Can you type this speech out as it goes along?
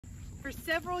For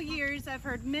several years, I've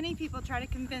heard many people try to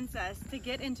convince us to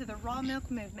get into the raw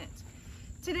milk movement.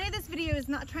 Today, this video is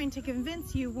not trying to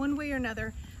convince you one way or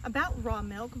another about raw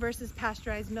milk versus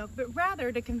pasteurized milk, but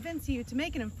rather to convince you to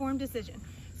make an informed decision.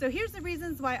 So here's the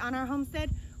reasons why on our homestead,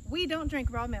 we don't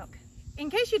drink raw milk. In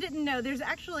case you didn't know, there's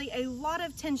actually a lot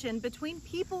of tension between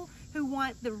people who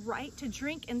want the right to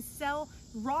drink and sell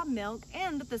raw milk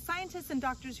and the scientists and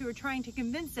doctors who are trying to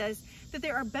convince us that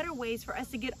there are better ways for us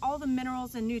to get all the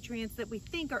minerals and nutrients that we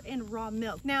think are in raw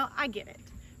milk. Now, I get it.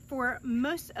 For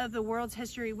most of the world's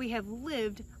history, we have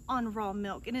lived on raw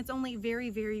milk, and it's only very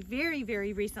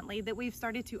recently that we've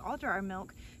started to alter our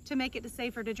milk to make it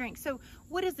safer to drink. So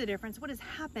what is the difference? What has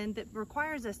happened that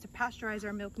requires us to pasteurize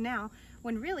our milk now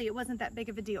when really it wasn't that big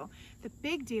of a deal? The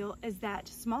big deal is that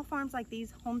small farms like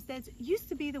these, homesteads, used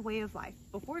to be the way of life.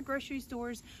 Before grocery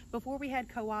stores, before we had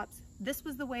co-ops, this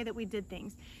was the way that we did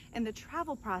things. And the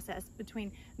travel process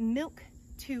between milk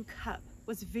to cup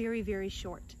was very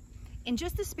short. In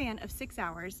just the span of 6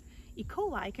 hours, E.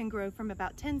 coli can grow from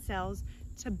about 10 cells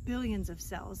to billions of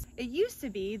cells. It used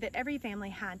to be that every family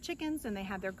had chickens and they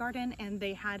had their garden and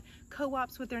they had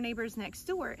co-ops with their neighbors next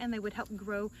door and they would help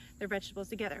grow their vegetables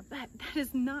together. But that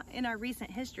is not in our recent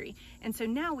history. And so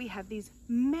now we have these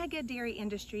mega dairy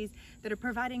industries that are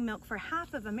providing milk for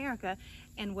half of America.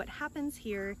 And what happens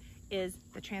here is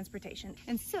the transportation.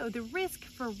 And so the risk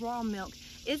for raw milk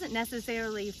isn't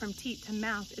necessarily from teat to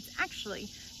mouth, it's actually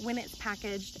when it's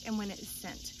packaged and when it's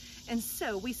sent. And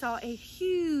so we saw a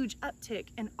huge uptick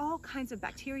in all kinds of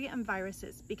bacteria and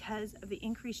viruses because of the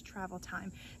increased travel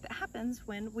time that happens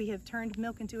when we have turned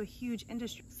milk into a huge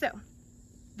industry. So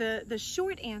the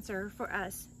short answer for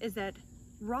us is that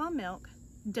raw milk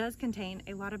does contain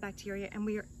a lot of bacteria, and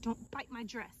don't bite my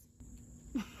dress.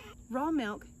 Raw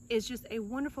milk is just a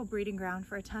wonderful breeding ground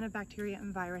for a ton of bacteria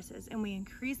and viruses, and we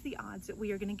increase the odds that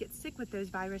we are going to get sick with those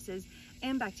viruses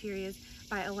and bacteria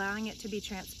by allowing it to be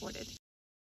transported.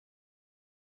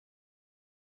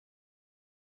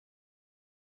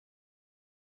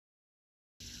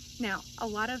 Now, a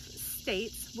lot of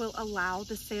states will allow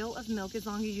the sale of milk as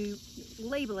long as you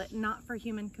label it not for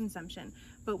human consumption.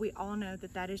 But we all know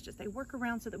that that is just a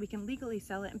workaround so that we can legally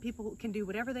sell it and people can do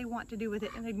whatever they want to do with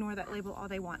it and ignore that label all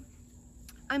they want.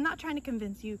 I'm not trying to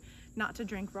convince you not to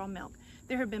drink raw milk.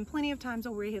 There have been plenty of times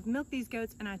where we have milked these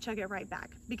goats and I chug it right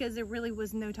back because there really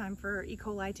was no time for E.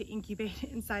 coli to incubate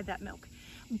inside that milk.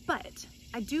 But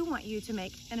I do want you to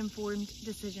make an informed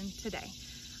decision today.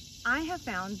 I have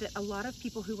found that a lot of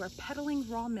people who are peddling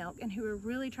raw milk and who are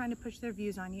really trying to push their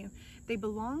views on you, they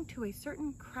belong to a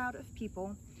certain crowd of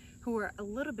people who are a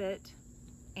little bit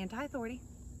anti-authority,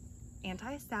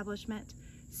 anti-establishment,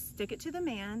 stick it to the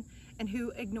man, and who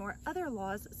ignore other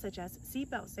laws such as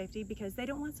seatbelt safety because they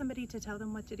don't want somebody to tell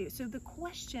them what to do. So the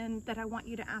question that I want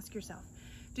you to ask yourself,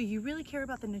 do you really care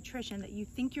about the nutrition that you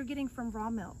think you're getting from raw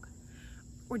milk?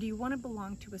 Or do you want to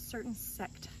belong to a certain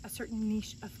sect, a certain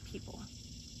niche of people?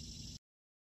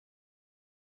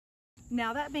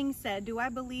 Now, that being said, do I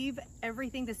believe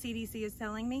everything the CDC is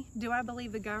telling me? Do I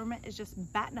believe the government is just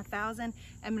batting 1,000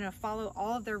 and going to follow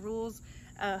all of their rules,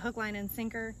 hook, line, and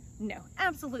sinker? No,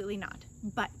 absolutely not.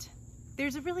 But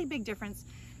there's a really big difference,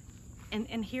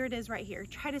 and here it is right here.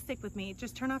 Try to stick with me.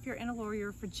 Just turn off your inner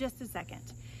lawyer for just a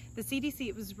second. The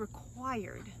CDC was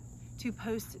required to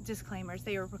post disclaimers.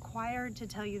 They are required to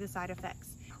tell you the side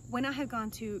effects. When I have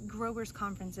gone to growers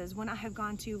conferences, when I have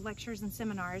gone to lectures and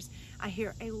seminars, I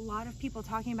hear a lot of people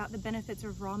talking about the benefits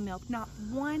of raw milk. Not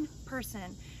one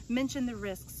person mentioned the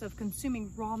risks of consuming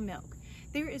raw milk.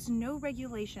 There is no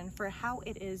regulation for how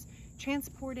it is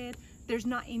transported. There's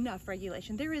not enough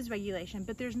regulation. There is regulation,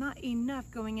 but there's not enough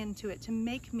going into it to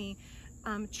make me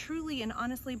truly and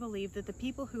honestly believe that the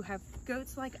people who have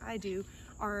goats like I do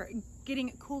are getting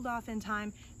it cooled off in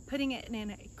time, putting it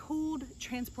in a cooled,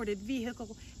 transported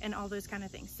vehicle, and all those kind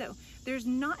of things. So there's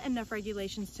not enough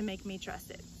regulations to make me trust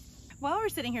it. While we're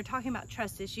sitting here talking about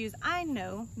trust issues, I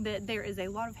know that there is a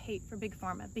lot of hate for Big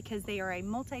Pharma because they are a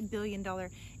multi-billion-dollar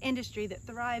industry that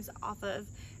thrives off of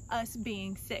us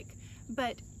being sick.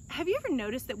 But have you ever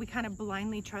noticed that we kind of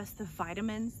blindly trust the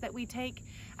vitamins that we take?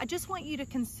 I just want you to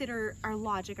consider our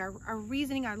logic, our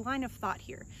reasoning, our line of thought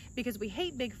here, because we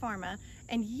hate Big Pharma,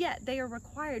 and yet they are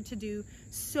required to do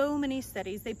so many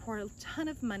studies. They pour a ton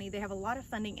of money. They have a lot of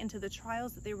funding into the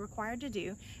trials that they're required to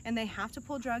do, and they have to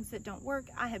pull drugs that don't work.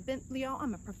 I have been, Leo,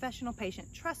 I'm a professional patient.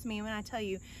 Trust me when I tell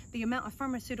you the amount of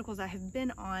pharmaceuticals I have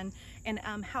been on and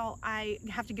how I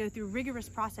have to go through rigorous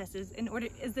processes in order.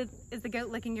 Is the goat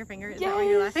licking your finger? Is that why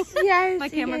you're laughing? Yes. My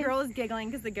camera girl is giggling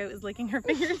because the goat is licking her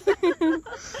fingers.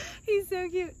 He's so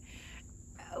cute.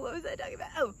 what was I talking about?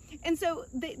 Oh, and so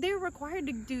they're required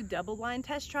to do double-blind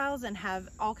test trials and have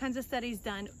all kinds of studies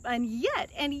done. And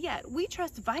yet, we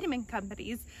trust vitamin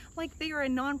companies like they are a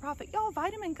nonprofit. Y'all,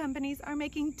 vitamin companies are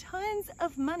making tons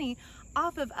of money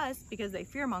off of us because they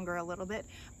fearmonger a little bit,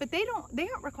 but they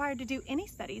aren't required to do any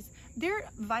studies. Their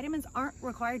vitamins aren't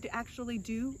required to actually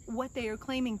do what they are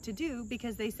claiming to do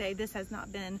because they say this has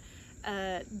not been,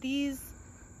 these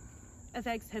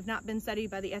effects have not been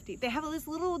studied by the FDA. They have this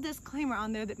little disclaimer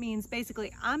on there that means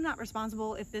basically I'm not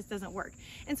responsible if this doesn't work.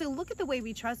 And so look at the way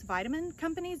we trust vitamin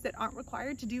companies that aren't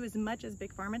required to do as much as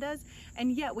Big Pharma does,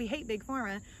 and yet we hate Big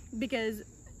Pharma because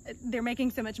they're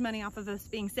making so much money off of us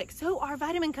being sick. So are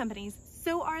vitamin companies,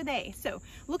 so are they. So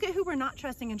look at who we're not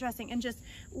trusting and trusting, and just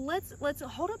let's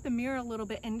hold up the mirror a little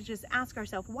bit and just ask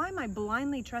ourselves, why am I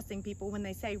blindly trusting people when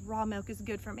they say raw milk is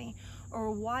good for me?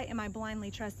 Or why am I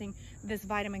blindly trusting this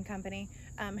vitamin company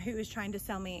who is trying to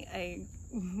sell me a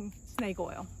snake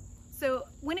oil? So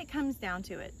when it comes down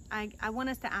to it, I want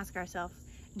us to ask ourselves,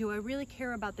 do I really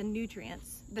care about the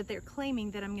nutrients that they're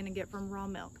claiming that I'm gonna get from raw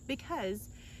milk? Because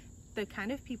the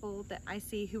kind of people that I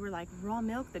see who are like, raw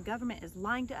milk, the government is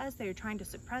lying to us, they're trying to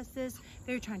suppress this,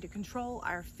 they're trying to control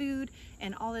our food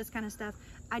and all this kind of stuff,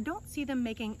 I don't see them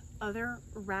making other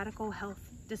radical health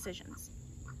decisions.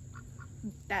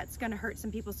 That's gonna hurt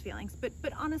some people's feelings.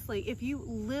 But honestly, if you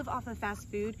live off of fast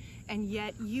food and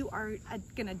yet you are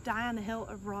gonna die on the hill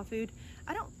of raw food,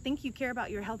 I don't think you care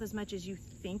about your health as much as you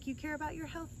think you care about your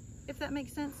health, if that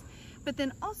makes sense. But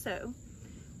then also,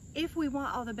 if we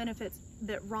want all the benefits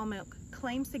that raw milk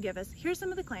claims to give us, here's some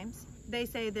of the claims. They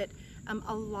say that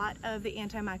a lot of the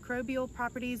antimicrobial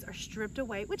properties are stripped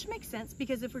away, which makes sense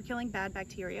because if we're killing bad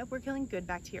bacteria, we're killing good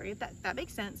bacteria. That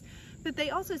makes sense. But they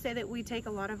also say that we take a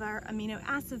lot of our amino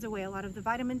acids away, a lot of the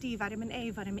vitamin D, vitamin A,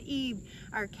 vitamin E,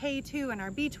 our K2 and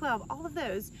our B12, all of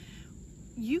those.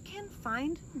 You can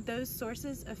find those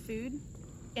sources of food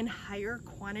in higher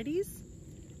quantities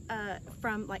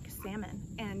from like salmon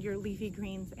and your leafy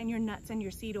greens and your nuts and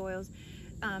your seed oils.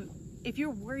 If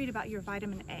you're worried about your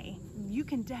vitamin A, you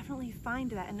can definitely find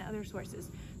that in other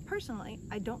sources. Personally,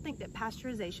 I don't think that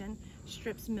pasteurization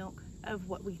strips milk of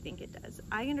what we think it does.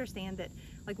 I understand that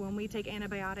like when we take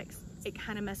antibiotics, it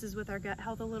kind of messes with our gut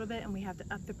health a little bit, and we have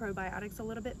to up the probiotics a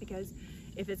little bit because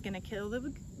if it's going to kill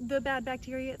the bad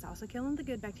bacteria, it's also killing the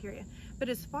good bacteria. But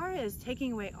as far as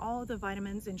taking away all the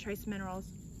vitamins and trace minerals,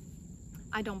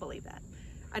 I don't believe that.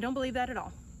 I don't believe that at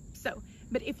all. So,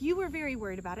 but if you were very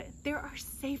worried about it, there are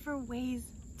safer ways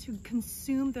to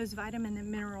consume those vitamins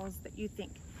and minerals that you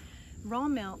think. Raw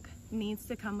milk needs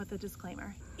to come with a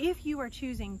disclaimer. If you are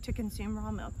choosing to consume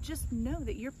raw milk, just know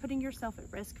that you're putting yourself at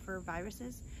risk for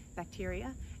viruses,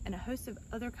 bacteria, and a host of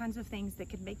other kinds of things that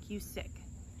could make you sick.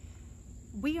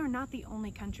 We are not the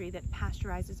only country that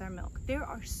pasteurizes our milk. There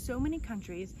are so many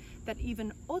countries that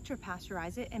even ultra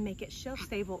pasteurize it and make it shelf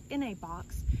stable in a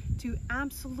box to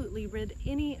absolutely rid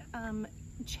any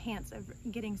chance of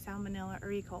getting salmonella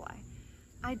or E. coli.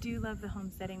 I do love the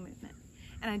homesteading movement,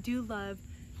 and I do love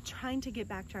trying to get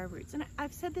back to our roots. And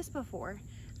I've said this before,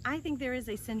 I think there is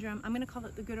a syndrome, I'm gonna call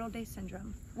it the good old days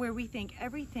syndrome, where we think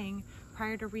everything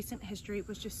prior to recent history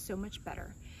was just so much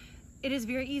better. It is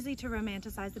very easy to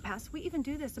romanticize the past. We even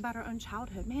do this about our own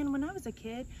childhood. Man, when I was a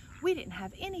kid, we didn't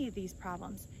have any of these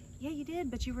problems. Yeah, you did,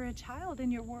 but you were a child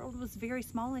and your world was very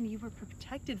small and you were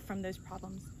protected from those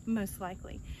problems, most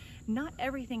likely. Not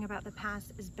everything about the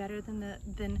past is better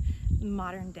than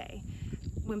modern day.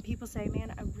 When people say,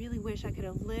 man, I really wish I could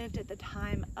have lived at the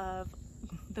time of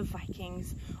the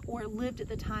Vikings or lived at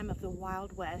the time of the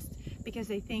Wild West because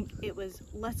they think it was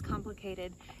less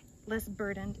complicated, less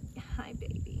burdened. Hi,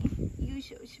 baby. You're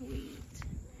so sweet.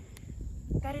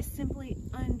 That is simply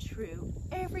untrue.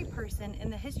 Every person in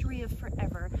the history of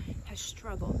forever has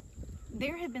struggled.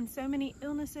 There have been so many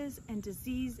illnesses and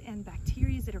disease and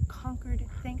bacteria that are conquered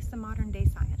thanks to modern day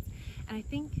science. And I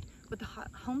think with the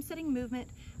homesteading movement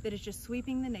that is just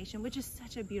sweeping the nation, which is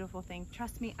such a beautiful thing.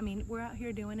 Trust me, I mean, we're out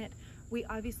here doing it. We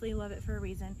obviously love it for a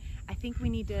reason. I think we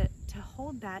need to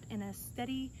hold that in a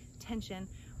steady tension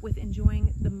with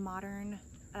enjoying the modern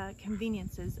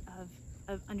conveniences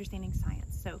of understanding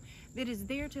science. So it is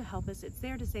there to help us. It's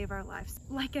there to save our lives.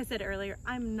 Like I said earlier,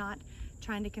 I'm not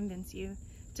trying to convince you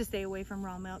to stay away from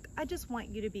raw milk. I just want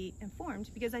you to be informed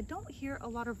because I don't hear a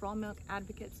lot of raw milk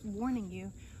advocates warning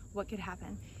you what could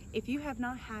happen. If you have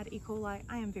not had E. coli,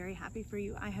 I am very happy for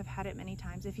you. I have had it many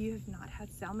times. If you have not had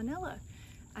salmonella,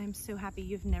 I'm so happy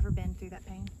you've never been through that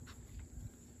pain.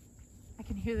 I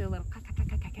can hear the little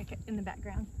in the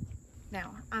background.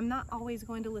 Now, I'm not always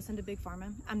going to listen to Big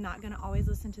Pharma. I'm not going to always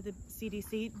listen to the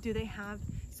CDC. Do they have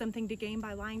something to gain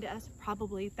by lying to us?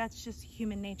 Probably. That's just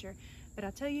human nature. But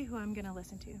I'll tell you who I'm going to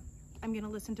listen to. I'm going to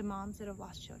listen to moms that have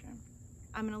lost children.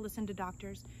 I'm going to listen to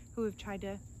doctors who have tried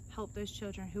to help those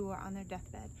children who are on their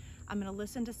deathbed. I'm going to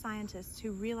listen to scientists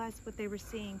who realized what they were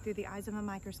seeing through the eyes of a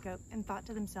microscope and thought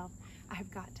to themselves, I have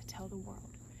got to tell the world.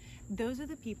 Those are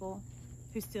the people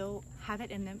who still have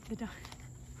it in them.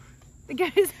 The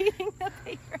guy is eating the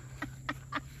paper.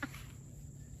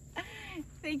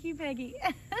 Thank you, Peggy.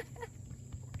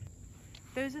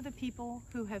 Those are the people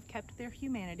who have kept their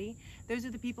humanity. Those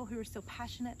are the people who are still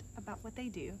passionate about what they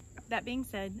do. That being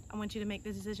said, I want you to make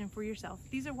the decision for yourself.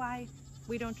 These are why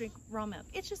we don't drink raw milk.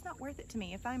 It's just not worth it to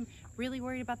me. If I'm really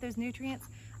worried about those nutrients,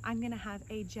 I'm gonna have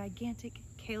a gigantic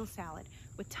kale salad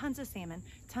with tons of salmon,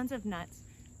 tons of nuts,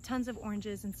 tons of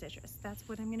oranges and citrus. That's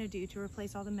what I'm gonna do to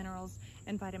replace all the minerals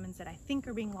and vitamins that I think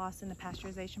are being lost in the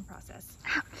pasteurization process.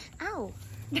 Ow!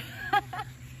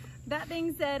 That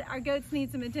being said, our goats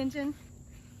need some attention,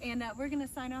 and we're gonna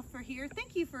sign off for here.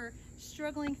 Thank you for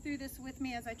struggling through this with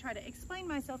me as I try to explain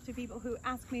myself to people who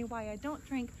ask me why I don't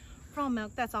drink raw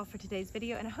milk. That's all for today's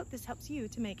video, and I hope this helps you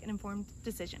to make an informed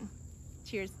decision.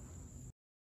 Cheers.